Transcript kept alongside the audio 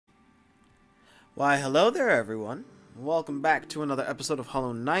Why, hello there, everyone. Welcome back to another episode of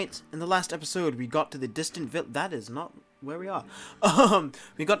Hollow Knight. In the last episode, we got to the distant village. That is not where we are.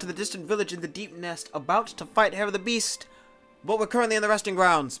 We got to the distant village in the Deep Nest, about to fight Hair of the Beast. But we're currently in the resting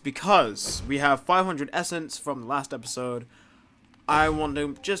grounds because we have 500 essence from the last episode. I want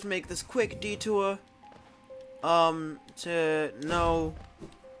to just make this quick detour, to know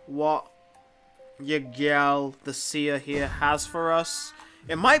what your gal, the seer here, has for us.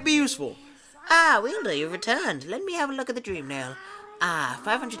 It might be useful. Ah, Wilder, you've returned. Let me have a look at the dream nail. Ah,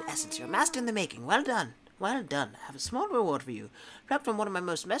 500 essence. You're a master in the making. Well done. Well done. I have a small reward for you. Plucked from one of my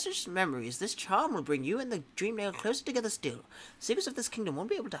most messaged memories, this charm will bring you and the dream nail closer together still. The secrets of this kingdom won't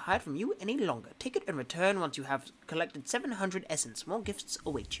be able to hide from you any longer. Take it and return once you have collected 700 essence. More gifts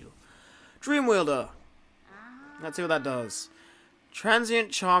await you. Dream Wielder. Let's see what that does.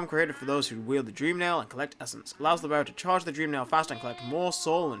 Transient charm created for those who wield the Dream Nail and collect essence. Allows the bearer to charge the Dream Nail faster and collect more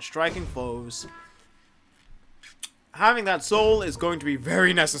soul when striking foes. Having that soul is going to be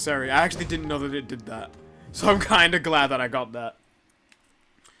very necessary. I actually didn't know that it did that. So I'm kind of glad that I got that.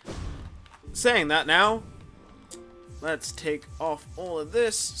 Saying that now, let's take off all of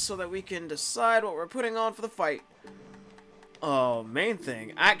this so that we can decide what we're putting on for the fight. Oh, main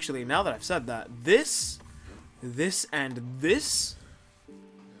thing. Actually, now that I've said that, this, and this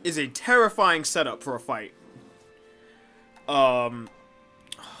is a terrifying setup for a fight.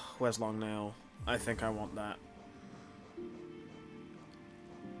 Where's Long Nail? I think I want that.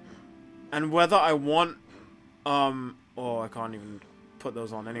 And whether I want, oh, I can't even put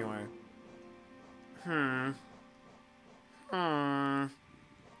those on anyway. I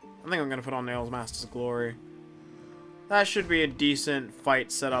think I'm gonna put on Nail's Master's Glory. That should be a decent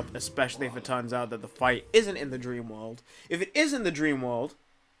fight setup, especially if it turns out that the fight isn't in the dream world. If it is in the dream world,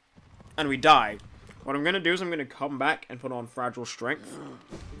 and we die, what I'm going to do is I'm going to come back and put on Fragile Strength.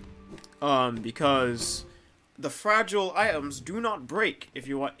 Because the fragile items do not break if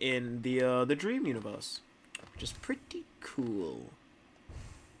you are in the dream universe. Which is pretty cool.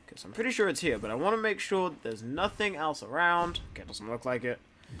 Because I'm pretty sure it's here, but I want to make sure that there's nothing else around. Okay, it doesn't look like it.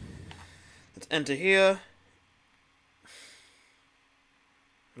 Let's enter here.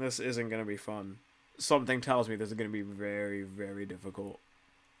 This isn't going to be fun. Something tells me this is going to be very, very difficult.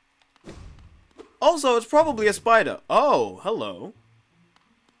 Also, it's probably a spider. Oh, hello.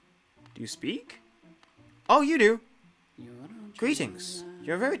 Do you speak? Oh, you do. Greetings.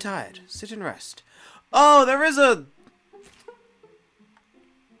 You're very tired. Sit and rest. Oh, there is a...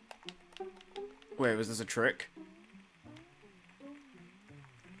 Wait, was this a trick?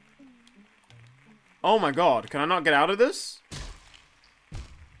 Oh my god, can I not get out of this?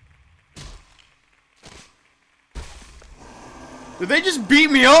 Did they just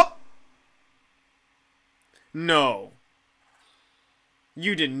beat me up? No.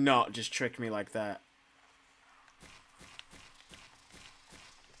 You did not just trick me like that.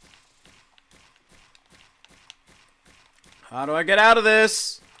 How do I get out of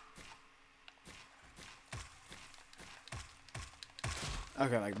this?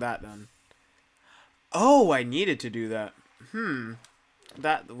 Okay, like that then. Oh, I needed to do that.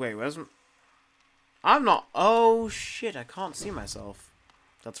 Wait, where's... I'm not... Oh, shit, I can't see myself.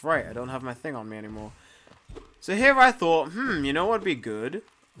 That's right, I don't have my thing on me anymore. So here I thought, you know what'd be good?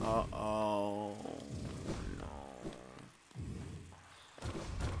 Uh-oh. No.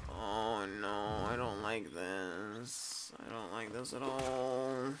 Oh, no, I don't like this. I don't like this at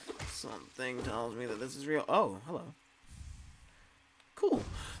all. Something tells me that this is real. Oh, hello. Cool.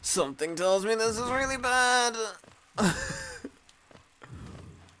 Something tells me this is really bad.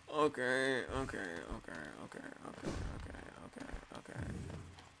 Okay.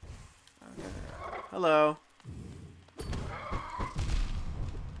 Hello.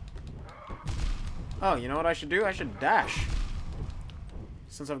 Oh, you know what I should do? I should dash.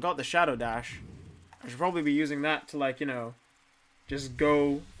 Since I've got the shadow dash, I should probably be using that to, like, you know, just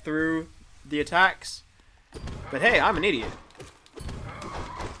go through the attacks. But hey, I'm an idiot.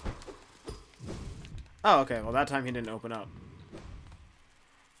 Oh, okay. Well, that time he didn't open up.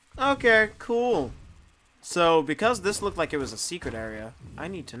 Okay, cool. So, because this looked like it was a secret area, I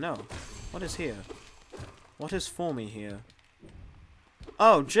need to know. What is here? What is for me here?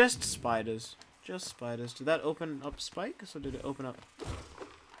 Oh, just spiders. Just spiders. Did that open up spikes, or did it open up...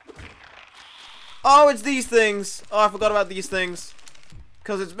 Oh, it's these things! Oh, I forgot about these things.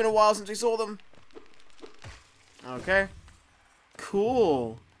 Because it's been a while since we saw them. Okay.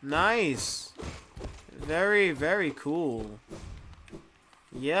 Cool. Nice. Very, very cool.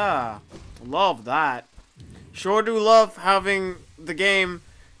 Yeah. Love that. Sure do love having the game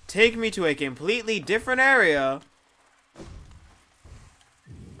take me to a completely different area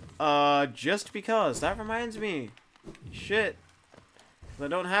Just because. That reminds me. Shit. I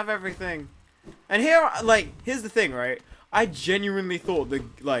don't have everything. And here, like, here's the thing, right? I genuinely thought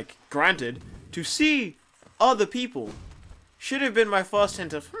that, like, granted, to see other people should have been my first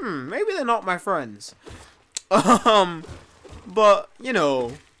hint of, maybe they're not my friends. But, you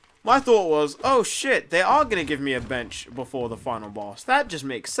know, my thought was, oh shit, they are gonna give me a bench before the final boss. That just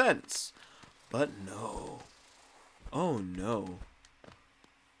makes sense. But no. Oh no.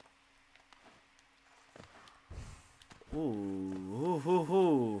 Ooh,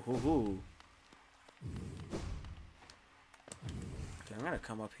 ooh. Okay, I'm gonna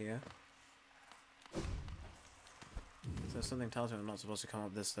come up here. So something tells me I'm not supposed to come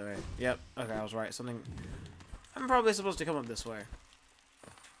up this way. Yep, okay, I was right. I'm probably supposed to come up this way.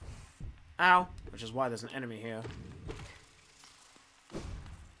 Ow! Which is why there's an enemy here.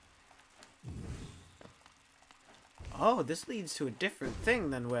 Oh, this leads to a different thing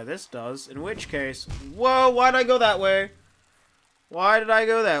than where this does. In which case... Whoa, why'd I go that way? Why did I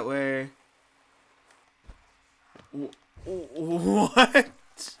go that way? What?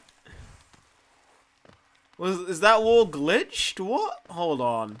 Is that wall glitched? What? Hold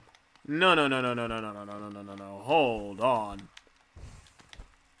on. No. Hold on.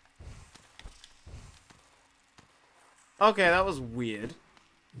 Okay, that was weird.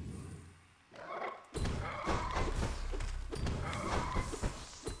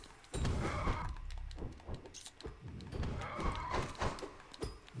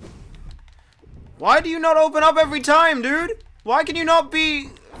 Why do you not open up every time, dude? Why can you not be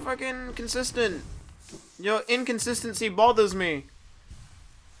fucking consistent? Your inconsistency bothers me.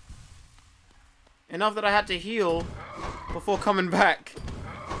 Enough that I had to heal before coming back.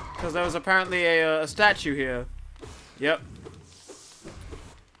 Because there was apparently a statue here. Yep.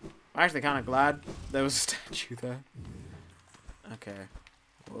 I'm actually kind of glad there was a statue there. Okay.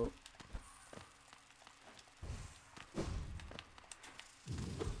 Whoa.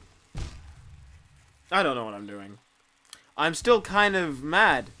 I don't know what I'm doing. I'm still kind of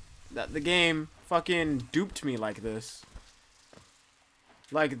mad that the game fucking duped me like this.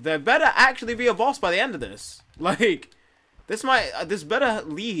 Like, there better actually be a boss by the end of this. Like, this better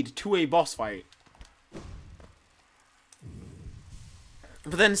lead to a boss fight.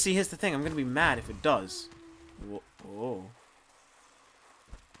 But then, see, here's the thing. I'm gonna be mad if it does. Whoa.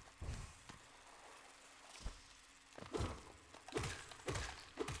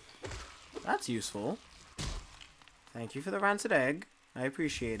 That's useful. Thank you for the rancid egg. I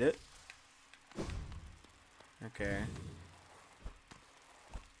appreciate it. Okay.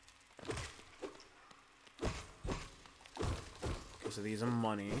 So these are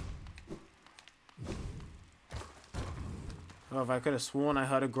money. Oh, if I could have sworn I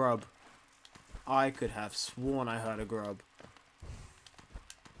heard a grub. I could have sworn I heard a grub.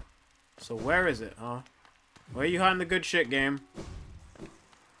 So where is it, huh? Where are you hiding the good shit, game?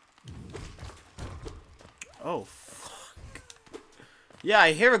 Oh, fuck. Yeah,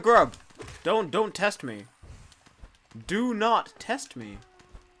 I hear a grub. Don't test me. Do not test me.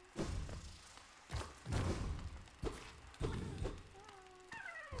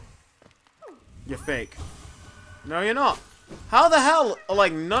 You're fake. No, you're not. How the hell are,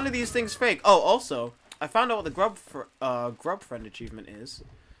 like, none of these things fake? Oh, also, I found out what the grub friend achievement is.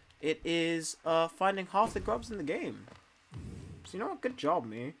 It is, finding half the grubs in the game. So, you know what? Good job,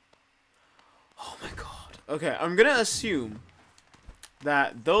 me. Oh my god. Okay, I'm gonna assume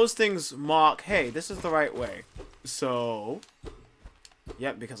that those things mark, hey, this is the right way. So,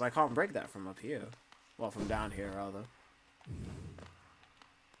 yep, because I can't break that from up here. Well, from down here, rather.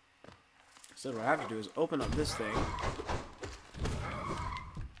 So what I have to do is open up this thing.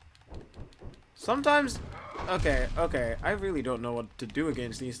 Sometimes... Okay. I really don't know what to do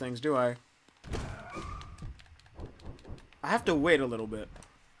against these things, do I? I have to wait a little bit.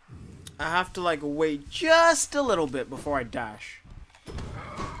 I have to, like, wait just a little bit before I dash.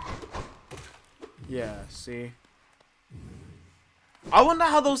 Yeah, see? I wonder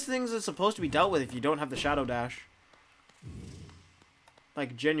how those things are supposed to be dealt with if you don't have the shadow dash.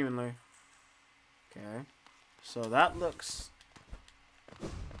 Like, genuinely. Okay. So that looks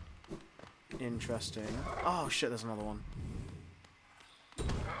interesting. Oh, shit, there's another one.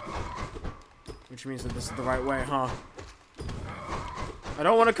 Which means that this is the right way, huh? I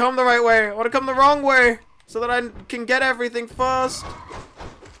don't want to come the right way. I want to come the wrong way so that I can get everything first.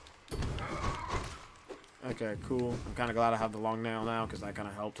 Okay, cool. I'm kind of glad I have the long nail now because that kind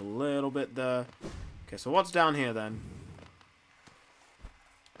of helped a little bit there. Okay, so what's down here then?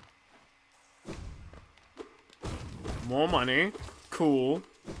 More money. Cool.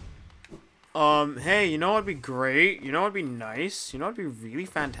 Hey, you know what'd be great? You know what'd be nice? You know what'd be really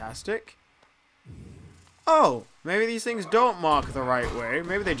fantastic? Oh, maybe these things don't mark the right way.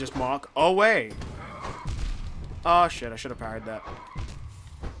 Maybe they just mark away. Oh, shit, I should have parried that.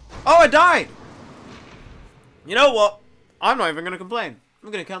 Oh, I died! You know what? I'm not even gonna complain.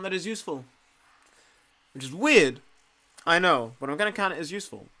 I'm gonna count that as useful. Which is weird. I know, but I'm gonna count it as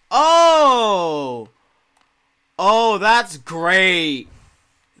useful. Oh! Oh, that's great.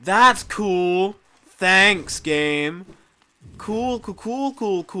 That's cool. Thanks, game. Cool, cool, cool,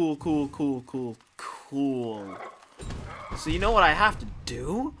 cool, cool, cool, cool, cool, cool. So you know what I have to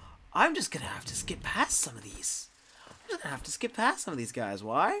do? I'm just gonna have to skip past some of these. I'm just gonna have to skip past some of these guys.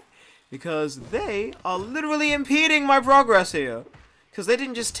 Why? Because they are literally impeding my progress here. Because they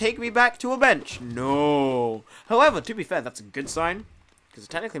didn't just take me back to a bench. No. However, to be fair, that's a good sign. Because it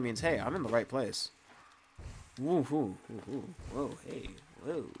technically means, hey, I'm in the right place. Woo hoo, woo hoo. Whoa, hey,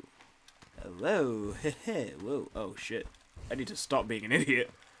 whoa. Whoa, heh whoa. Oh, shit. I need to stop being an idiot.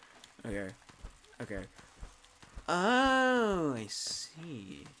 Okay. Okay. Oh, I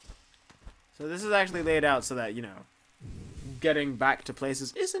see. So this is actually laid out so that, you know, getting back to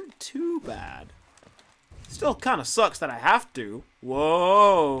places isn't too bad. Still kind of sucks that I have to.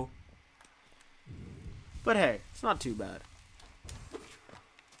 Whoa. But hey, it's not too bad.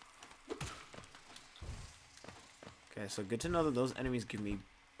 Okay, so good to know that those enemies give me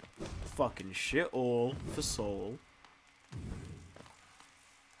fucking shit all for soul.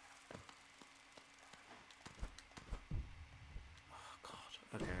 Oh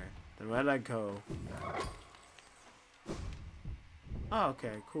god. Okay. Then where did I go? Oh,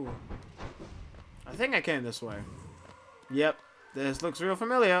 okay, cool. I think I came this way. Yep. This looks real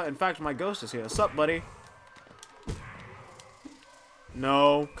familiar. In fact, my ghost is here. Sup, buddy?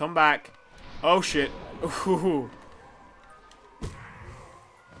 No. Come back. Oh, shit. Ooh.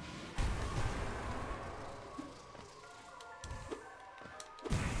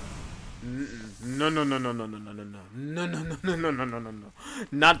 No, no, no, no, no, no, no, no, no. No, no, no, no, no, no, no, no, no.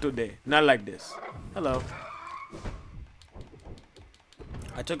 Not today. Not like this. Hello.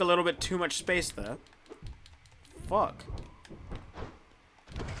 I took a little bit too much space there. Fuck.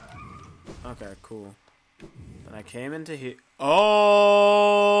 Okay, cool. Then I came into here.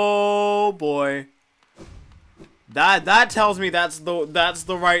 Oh boy. That tells me that's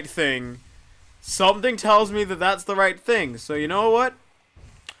the right thing. Something tells me that that's the right thing. So you know what?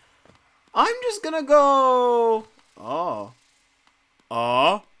 I'm just gonna go.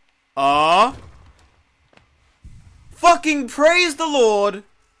 Fucking praise the Lord.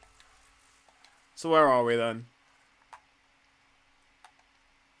 So where are we then?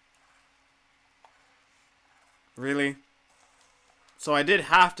 Really? So I did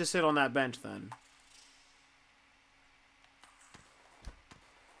have to sit on that bench then.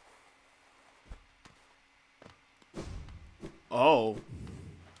 Oh.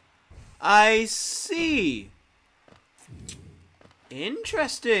 I see.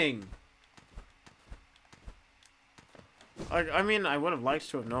 Interesting. I mean, I would have liked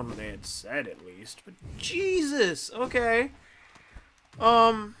to have known what they had said at least, but Jesus, okay.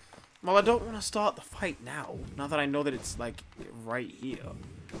 Well, I don't want to start the fight now that I know that it's, like, right here.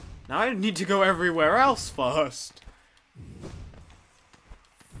 Now I need to go everywhere else first.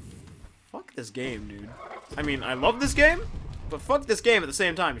 Fuck this game, dude. I mean, I love this game, but fuck this game at the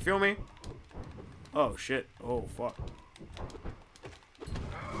same time, you feel me? Oh, shit. Oh, fuck.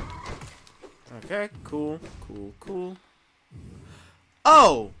 Okay, cool, cool, cool.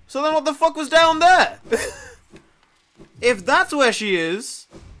 Oh, so then what the fuck was down there? If that's where she is,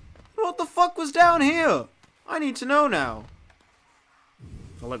 what the fuck was down here? I need to know now.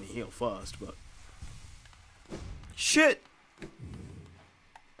 Well, let me heal first, but... Shit!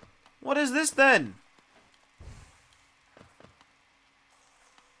 What is this then?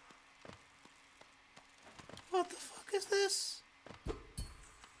 What the fuck is this?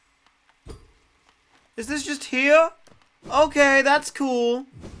 Is this just here? Okay, that's cool.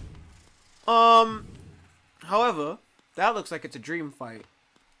 However, that looks like it's a dream fight.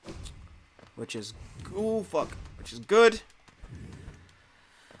 Which is cool, fuck. Which is good.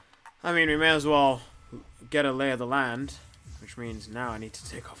 I mean, we may as well get a lay of the land. Which means now I need to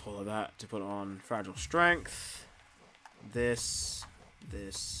take off all of that to put on Fragile Strength. This,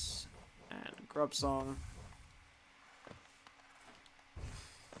 and Grub Song.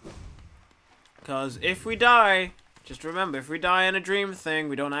 Because if we die, just remember, if we die in a dream thing,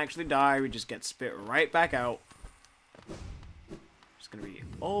 we don't actually die, we just get spit right back out. It's going to be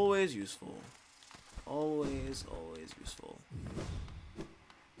always useful. Always, always useful.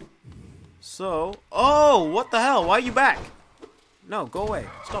 So, oh, what the hell? Why are you back? No, go away.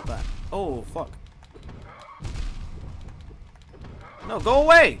 Stop that. Oh, fuck. No, go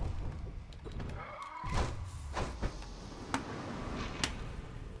away!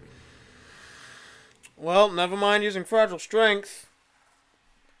 Well, never mind using fragile strength.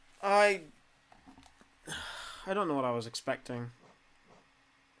 I don't know what I was expecting.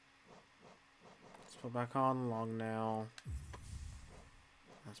 Let's put back on long nail.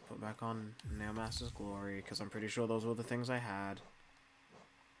 Let's put back on Nail Master's Glory, because I'm pretty sure those were the things I had.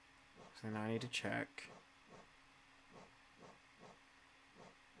 So now I need to check.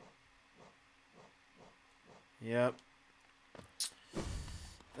 Yep.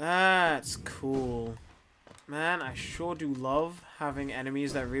 That's cool. Man, I sure do love having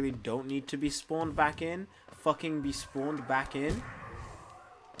enemies that really don't need to be spawned back in. Fucking be spawned back in.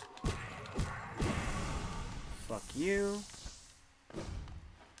 Fuck you.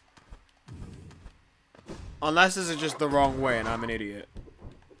 Unless this is just the wrong way and I'm an idiot.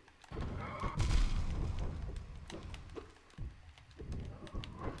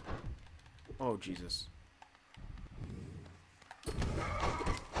 Oh, Jesus.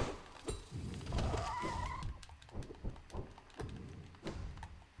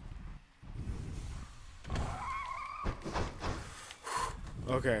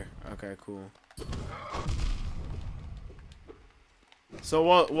 Okay, okay, cool. So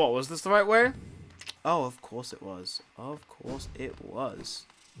what was this the right way? Oh, of course it was. Of course it was.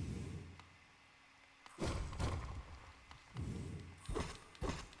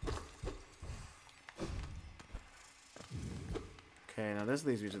 Okay, now this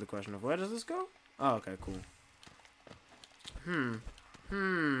leads me to the question of where does this go? Oh, okay, cool.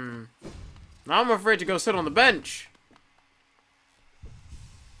 Now I'm afraid to go sit on the bench.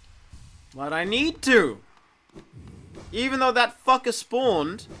 But I need to. Even though that fucker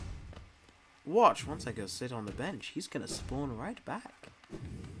spawned. Watch, once I go sit on the bench, he's gonna spawn right back.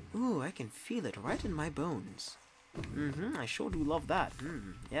 Ooh, I can feel it right in my bones. I sure do love that.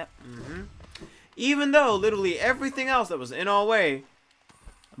 Yep, Even though literally everything else that was in our way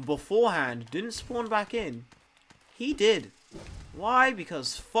beforehand didn't spawn back in, he did. Why?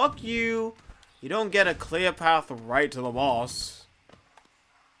 Because fuck you. You don't get a clear path right to the boss.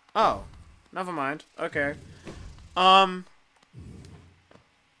 Oh, never mind. Okay. Okay,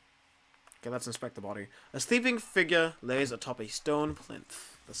 let's inspect the body. A sleeping figure lays atop a stone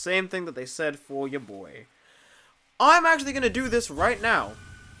plinth. The same thing that they said for your boy. I'm actually going to do this right now.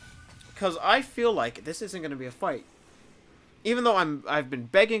 Because I feel like this isn't going to be a fight. Even though I've been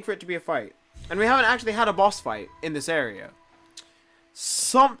begging for it to be a fight. And we haven't actually had a boss fight in this area.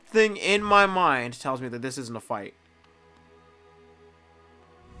 Something in my mind tells me that this isn't a fight.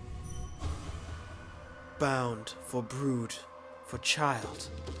 Bound for brood, for child.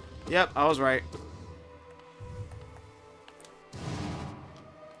 Yep, I was right.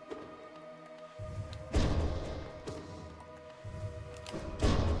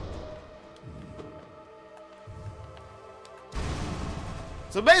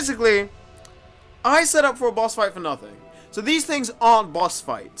 So basically, I set up for a boss fight for nothing. So these things aren't boss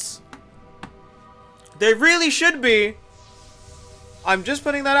fights. They really should be. I'm just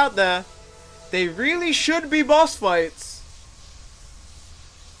putting that out there. They really should be boss fights.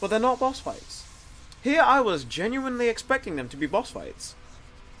 But they're not boss fights. Here I was genuinely expecting them to be boss fights.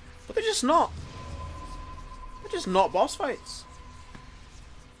 But they're just not. They're just not boss fights.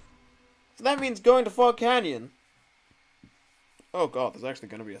 So that means going to Fog Canyon. Oh god, there's actually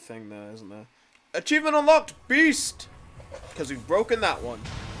going to be a thing there, isn't there? Achievement unlocked, Beast! Because we've broken that one.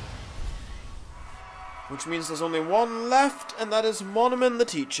 Which means there's only one left, and that is Monoman the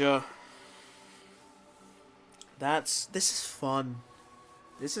Teacher. This is fun.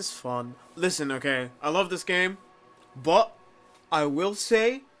 This is fun. Listen, okay, I love this game, but I will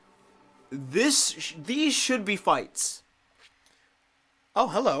say, these should be fights. Oh,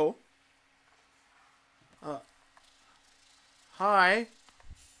 hello. Hi.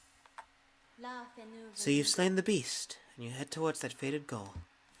 So you've slain the beast, and you head towards that fated goal.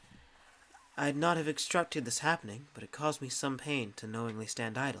 I'd not have expected this happening, but it caused me some pain to knowingly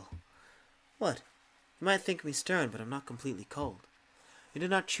stand idle. What? You might think me stern, but I'm not completely cold. We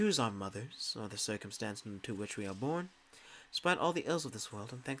did not choose our mothers, or the circumstance into which we are born. Despite all the ills of this world,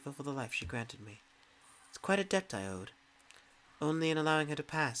 I'm thankful for the life she granted me. It's quite a debt I owed. Only in allowing her to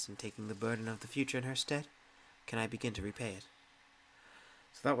pass and taking the burden of the future in her stead, can I begin to repay it.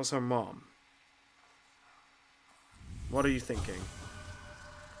 So that was her mom. What are you thinking?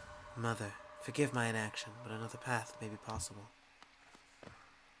 Mother, forgive my inaction, but another path may be possible.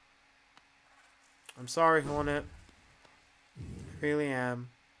 I'm sorry, Hornet. I really am.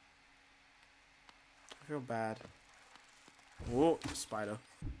 I feel bad. Whoa, spider.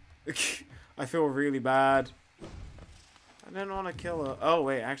 I feel really bad. I didn't want to kill her. Oh,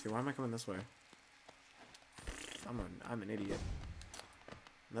 wait, actually, why am I coming this way? I'm an idiot.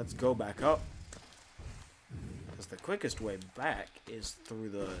 Let's go back up. Because the quickest way back is through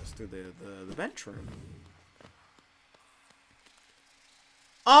the bench room.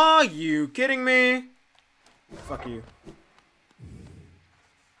 Are you kidding me? Fuck you.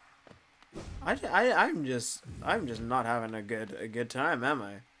 I'm just not having a good time, am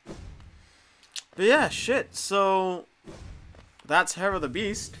I? But yeah, shit. So that's Hera the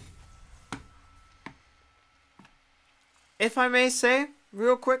Beast. If I may say,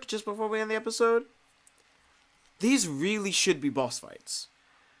 real quick, just before we end the episode, these really should be boss fights.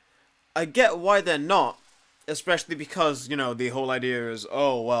 I get why they're not, especially because, you know, the whole idea is,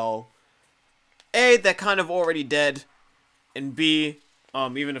 oh, well, A, they're kind of already dead, and B,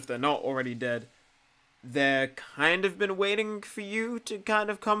 even if they're not already dead, they're kind of been waiting for you to kind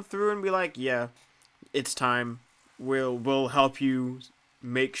of come through and be like, yeah, it's time. We'll help you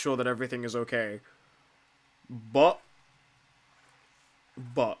make sure that everything is okay. But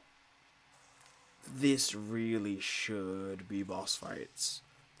this really should be boss fights.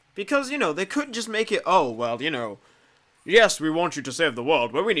 Because, you know, they could just make it, oh, well, you know, yes, we want you to save the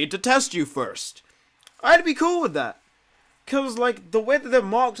world, but we need to test you first. I'd be cool with that. Because, like, the way that they're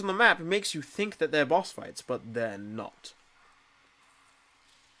marked on the map, it makes you think that they're boss fights, but they're not.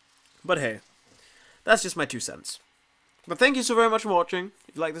 But hey, that's just my 2 cents. But thank you so very much for watching.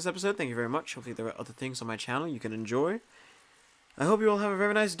 If you like this episode, thank you very much. Hopefully there are other things on my channel you can enjoy. I hope you all have a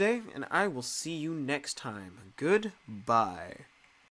very nice day, and I will see you next time. Goodbye.